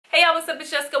Hey y'all, what's up? It's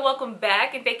Jessica. Welcome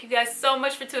back and thank you guys so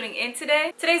much for tuning in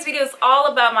today. Today's video is all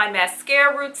about my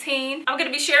mascara routine. I'm going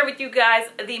to be sharing with you guys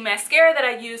the mascara that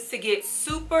I use to get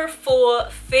super full,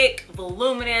 thick,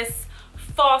 voluminous,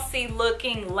 falsy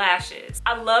looking lashes.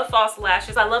 I love false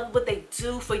lashes. I love what they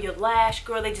do for your lash,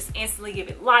 girl. They just instantly give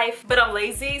it life. But I'm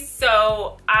lazy,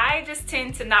 so I just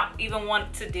tend to not even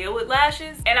want to deal with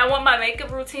lashes. And I want my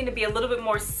makeup routine to be a little bit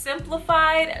more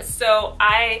simplified. So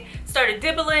I started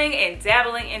dibbling and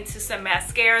dabbling into some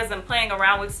mascaras and playing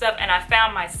around with stuff. And I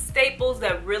found my staples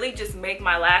that really just make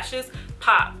my lashes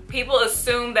pop. People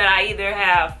assume that I either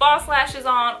have false lashes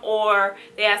on or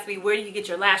they ask me, where do you get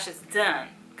your lashes done?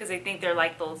 Because they think they're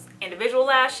like those individual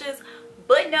lashes.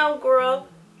 But no, girl,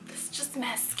 it's just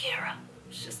mascara.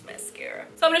 It's just mascara.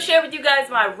 So I'm going to share with you guys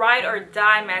my ride or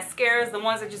die mascaras, the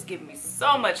ones that just give me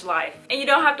so much life. And you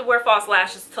don't have to wear false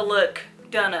lashes to look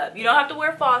done up. You don't have to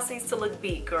wear falsies to look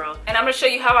beat, girl. And I'm going to show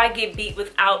you how I get beat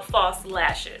without false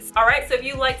lashes. Alright, so if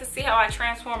you'd like to see how I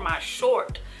transform my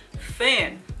short,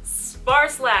 thin,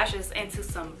 sparse lashes into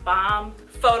some bomb,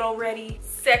 photo ready,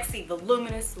 sexy,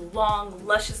 voluminous, long,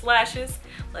 luscious lashes,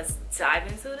 let's dive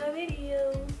into the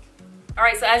video. All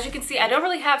right, so as you can see, I don't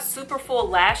really have super full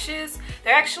lashes.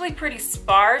 They're actually pretty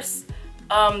sparse.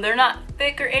 They're not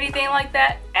thick or anything like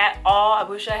that at all. I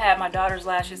wish I had my daughter's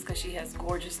lashes because she has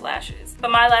gorgeous lashes.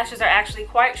 But my lashes are actually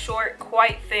quite short,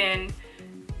 quite thin,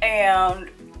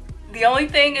 and the only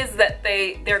thing is that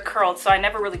they're curled, so I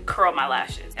never really curl my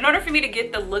lashes. In order for me to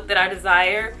get the look that I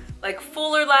desire, like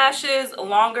fuller lashes,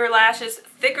 longer lashes,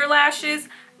 thicker lashes,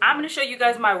 I'm gonna show you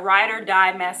guys my ride or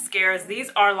die mascaras.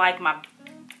 These are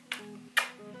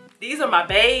my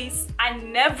baes. I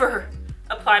never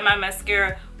apply my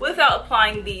mascara without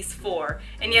applying these four.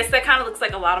 And yes, that kind of looks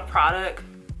like a lot of product,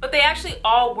 but they actually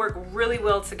all work really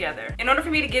well together. In order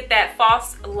for me to get that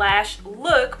false lash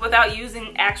look without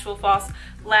using actual false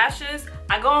lashes,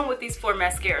 I go in with these four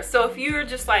mascaras. So if you're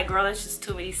just like, girl, that's just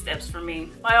too many steps for me,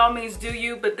 by all means do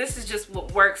you, but this is just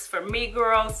what works for me,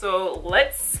 girl. So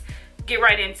let's get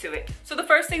right into it. So the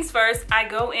first things first, I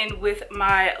go in with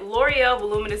my L'Oreal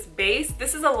Voluminous Base.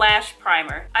 This is a lash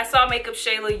primer. I saw Makeup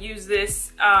Shayla use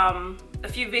this a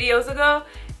few videos ago,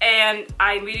 and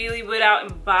I immediately went out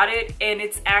and bought it, and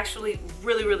it's actually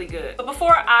really, really good. But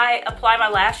before I apply my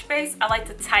lash base, I like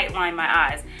to tight line my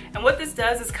eyes. And what this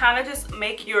does is kind of just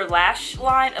make your lash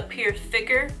line appear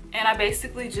thicker. And I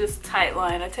basically just tight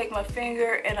line. I take my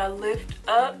finger and I lift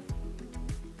up.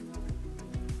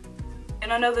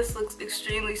 And I know this looks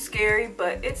extremely scary,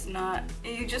 but it's not.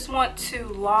 You just want to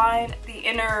line the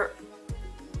inner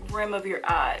rim of your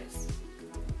eyes.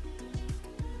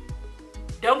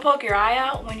 Don't poke your eye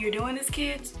out when you're doing this,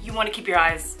 kids. You want to keep your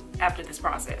eyes after this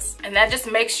process. And that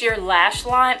just makes your lash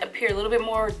line appear a little bit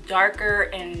more darker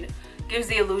and gives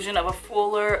the illusion of a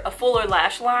fuller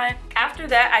lash line. After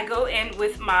that, I go in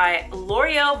with my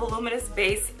L'Oreal Voluminous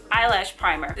Base Eyelash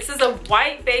Primer. This is a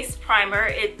white base primer.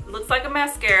 It looks like a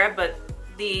mascara, but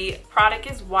the product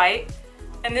is white.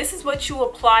 And this is what you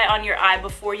apply on your eye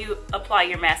before you apply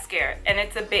your mascara. And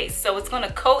it's a base, so it's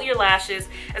gonna coat your lashes.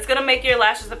 It's gonna make your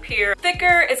lashes appear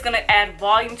thicker. It's gonna add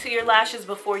volume to your lashes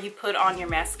before you put on your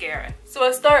mascara. So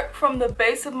I start from the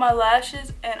base of my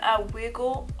lashes and I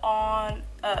wiggle on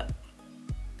up.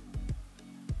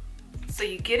 So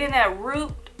you get in that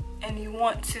root and you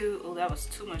want to, oh, that was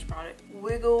too much product.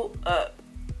 Wiggle up.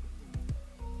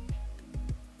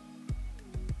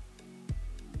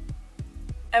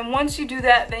 And once you do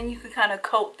that, then you can kind of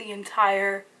coat the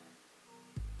entire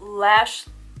lashes.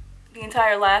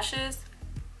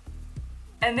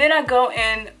 And then I go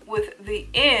in with the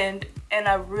end and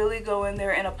I really go in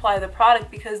there and apply the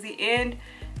product because the end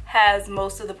has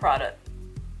most of the product.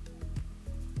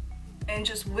 And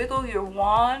just wiggle your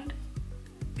wand.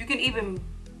 You can even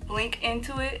blink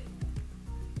into it.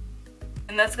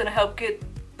 And that's gonna help get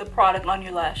the product on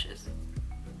your lashes.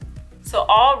 So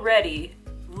already,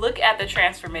 look at the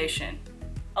transformation.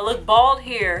 I look bald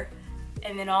here,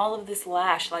 and then all of this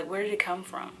lash, like where did it come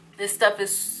from? This stuff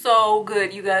is so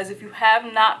good, you guys. If you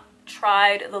have not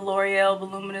tried the L'Oreal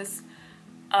Voluminous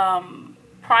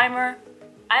Primer,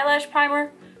 eyelash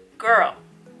primer, girl,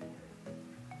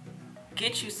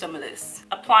 get you some of this.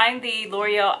 Applying the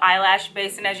L'Oreal eyelash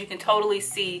base, and as you can totally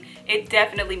see, it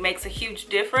definitely makes a huge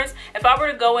difference. If I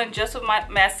were to go in just with my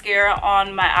mascara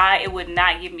on my eye, it would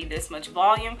not give me this much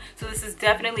volume. So this is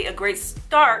definitely a great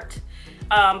start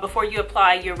before you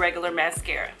apply your regular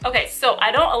mascara. Okay, so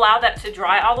I don't allow that to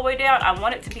dry all the way down. I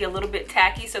want it to be a little bit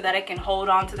tacky so that I can hold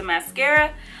on to the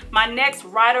mascara. My next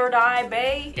ride or die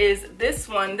bae is this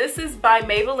one. This is by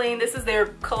Maybelline. This is their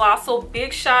Colossal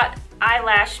Big Shot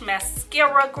eyelash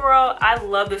mascara, girl. I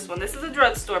love this one. This is a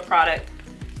drugstore product.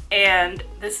 and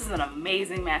this is an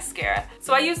amazing mascara.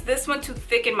 So I use this one to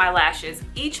thicken my lashes.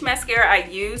 Each mascara I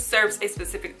use serves a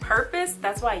specific purpose.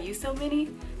 That's why I use so many.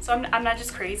 So I'm not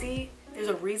just crazy. There's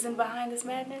a reason behind this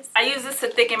madness. I use this to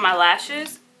thicken my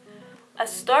lashes. I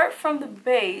start from the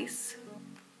base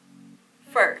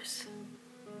first.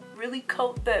 Really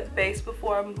coat that base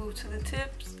before I move to the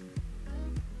tips.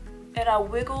 And I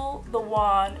wiggle the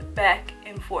wand back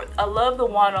and forth. I love the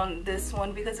wand on this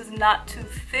one because it's not too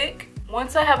thick.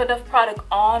 Once I have enough product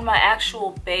on my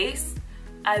actual base,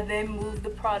 I then move the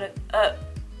product up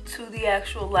to the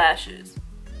actual lashes.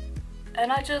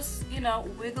 And I just, you know,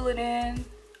 wiggle it in.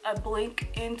 I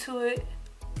blink into it.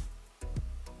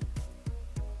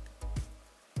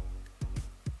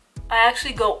 I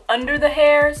actually go under the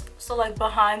hairs, so like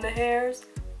behind the hairs,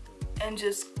 and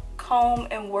just comb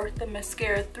and work the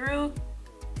mascara through,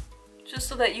 just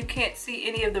so that you can't see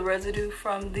any of the residue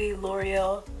from the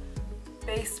L'Oreal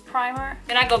base primer.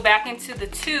 Then I go back into the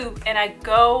tube and I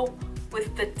go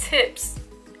with the tips,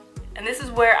 and this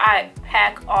is where I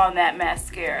pack on that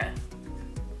mascara.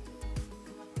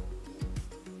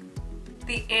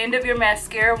 The end of your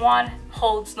mascara wand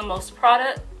holds the most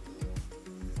product.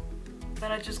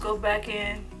 Then I just go back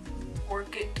in,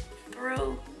 work it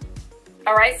through.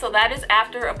 Alright, so that is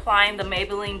after applying the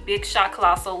Maybelline Big Shot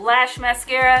Colossal Lash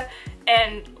Mascara.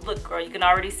 And look girl, you can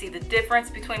already see the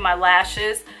difference between my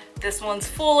lashes. This one's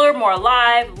fuller, more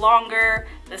alive, longer.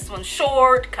 This one's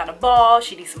short, kind of bald.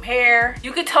 She needs some hair.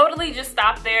 You could totally just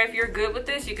stop there. If you're good with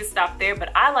this, you could stop there.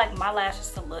 But I like my lashes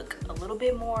to look a little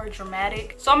bit more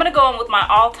dramatic. So I'm gonna go in with my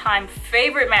all-time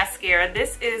favorite mascara.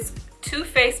 This is Too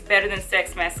Faced Better Than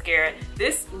Sex Mascara.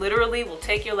 This literally will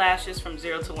take your lashes from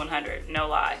 0 to 100, no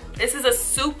lie. This is a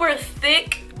super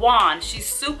thick wand. She's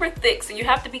super thick, so you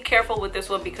have to be careful with this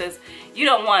one because you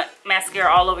don't want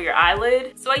mascara all over your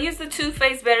eyelid. So I use the Too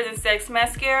Faced Better Than Sex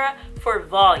Mascara for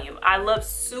volume. I love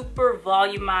super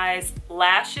volumized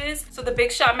lashes. So the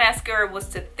Big Shot Mascara was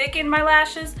to thicken my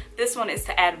lashes. This one is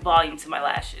to add volume to my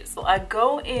lashes. So I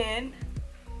go in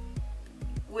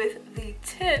with the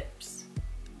tips,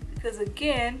 because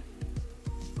again,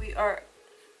 we are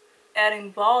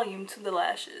adding volume to the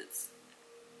lashes.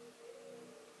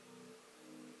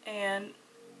 And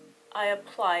I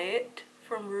apply it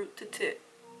from root to tip.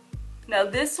 Now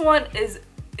this one is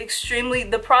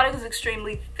the product is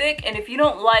extremely thick, and if you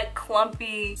don't like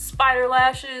clumpy spider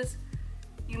lashes,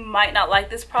 you might not like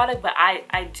this product, but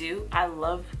I do. I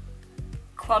love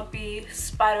clumpy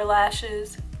spider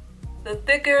lashes. The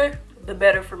thicker, the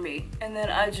better for me. And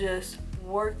then I just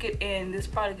work it in. This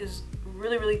product is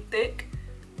really, really thick,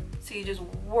 so you just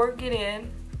work it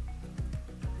in.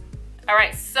 All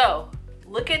right, so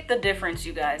look at the difference,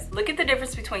 you guys. Look at the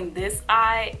difference between this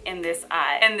eye and this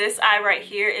eye. And this eye right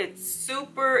here, it's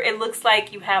super, it looks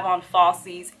like you have on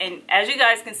falsies. And as you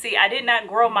guys can see, I did not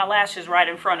grow my lashes right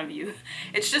in front of you.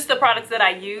 It's just the products that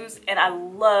I use, and I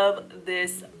love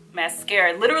this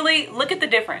mascara. Literally, look at the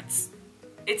difference.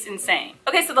 It's insane.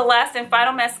 Okay, so the last and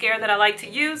final mascara that I like to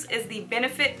use is the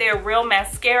Benefit They're Real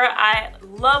Mascara. I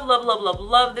love, love, love, love,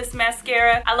 love this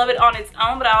mascara. I love it on its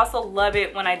own, but I also love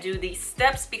it when I do these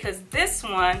steps because this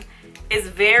one is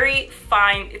very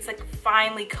fine. It's like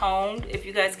finely combed, if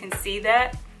you guys can see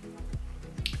that.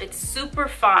 It's super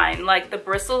fine. Like the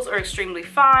bristles are extremely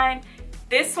fine.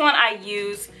 This one I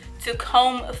use to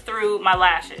comb through my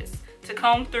lashes, to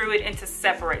comb through it and to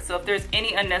separate. So if there's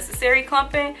any unnecessary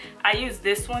clumping, I use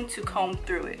this one to comb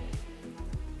through it.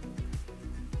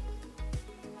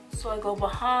 So I go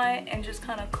behind and just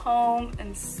kind of comb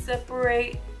and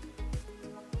separate.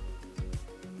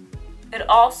 It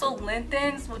also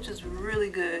lengthens, which is really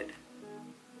good.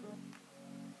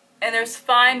 And there's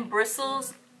fine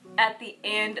bristles at the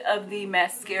end of the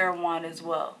mascara wand as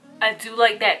well. I do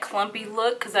like that clumpy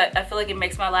look because I feel like it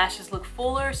makes my lashes look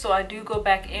fuller, so I do go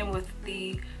back in with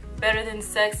the Better Than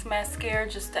Sex mascara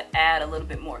just to add a little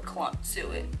bit more clump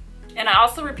to it. And I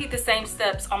also repeat the same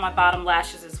steps on my bottom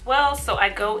lashes as well. So I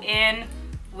go in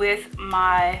with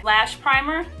my lash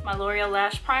primer, my L'Oreal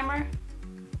lash primer,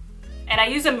 and I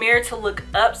use a mirror to look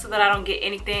up so that I don't get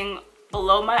anything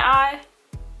below my eye.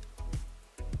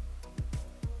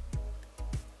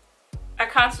 I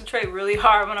concentrate really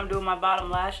hard when I'm doing my bottom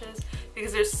lashes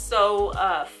because they're so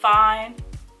fine,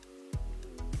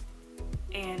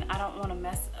 and I don't want to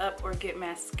mess up or get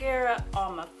mascara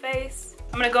on my face.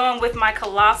 I'm gonna go in with my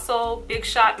Colossal Big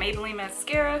Shot Maybelline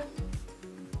Mascara.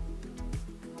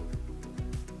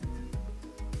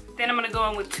 Then I'm gonna go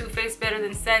in with Too Faced Better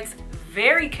Than Sex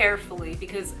very carefully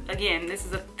because again, this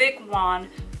is a thick wand.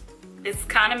 It's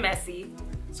kind of messy,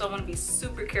 so I want to be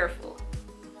super careful.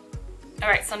 All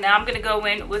right, so now I'm gonna go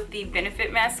in with the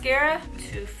Benefit mascara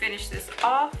to finish this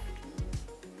off.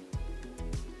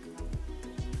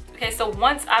 Okay, so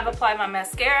once I've applied my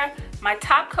mascara, my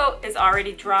top coat is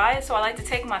already dry, so I like to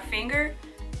take my finger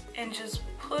and just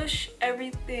push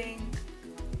everything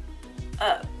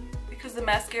up because the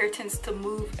mascara tends to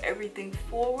move everything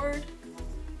forward.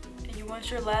 And you want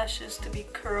your lashes to be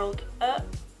curled up.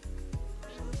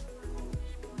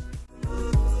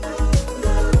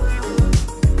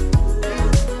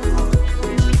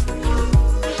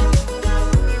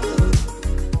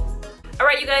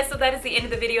 Alright you guys, so that is the end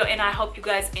of the video and I hope you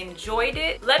guys enjoyed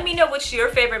it. Let me know what's your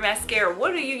favorite mascara.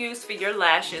 What do you use for your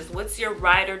lashes? What's your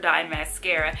ride or die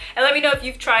mascara? And let me know if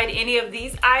you've tried any of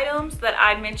these items that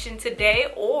I mentioned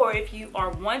today, or if you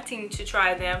are wanting to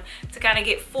try them to kind of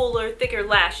get fuller, thicker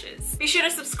lashes. Be sure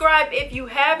to subscribe if you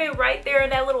haven't, right there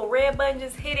in that little red button.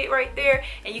 Just hit it right there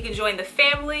and you can join the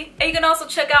family. And you can also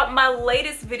check out my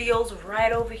latest videos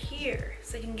right over here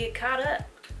so you can get caught up.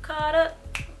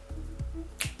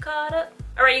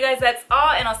 All right you guys, that's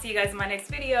all, and I'll see you guys in my next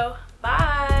video.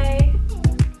 Bye.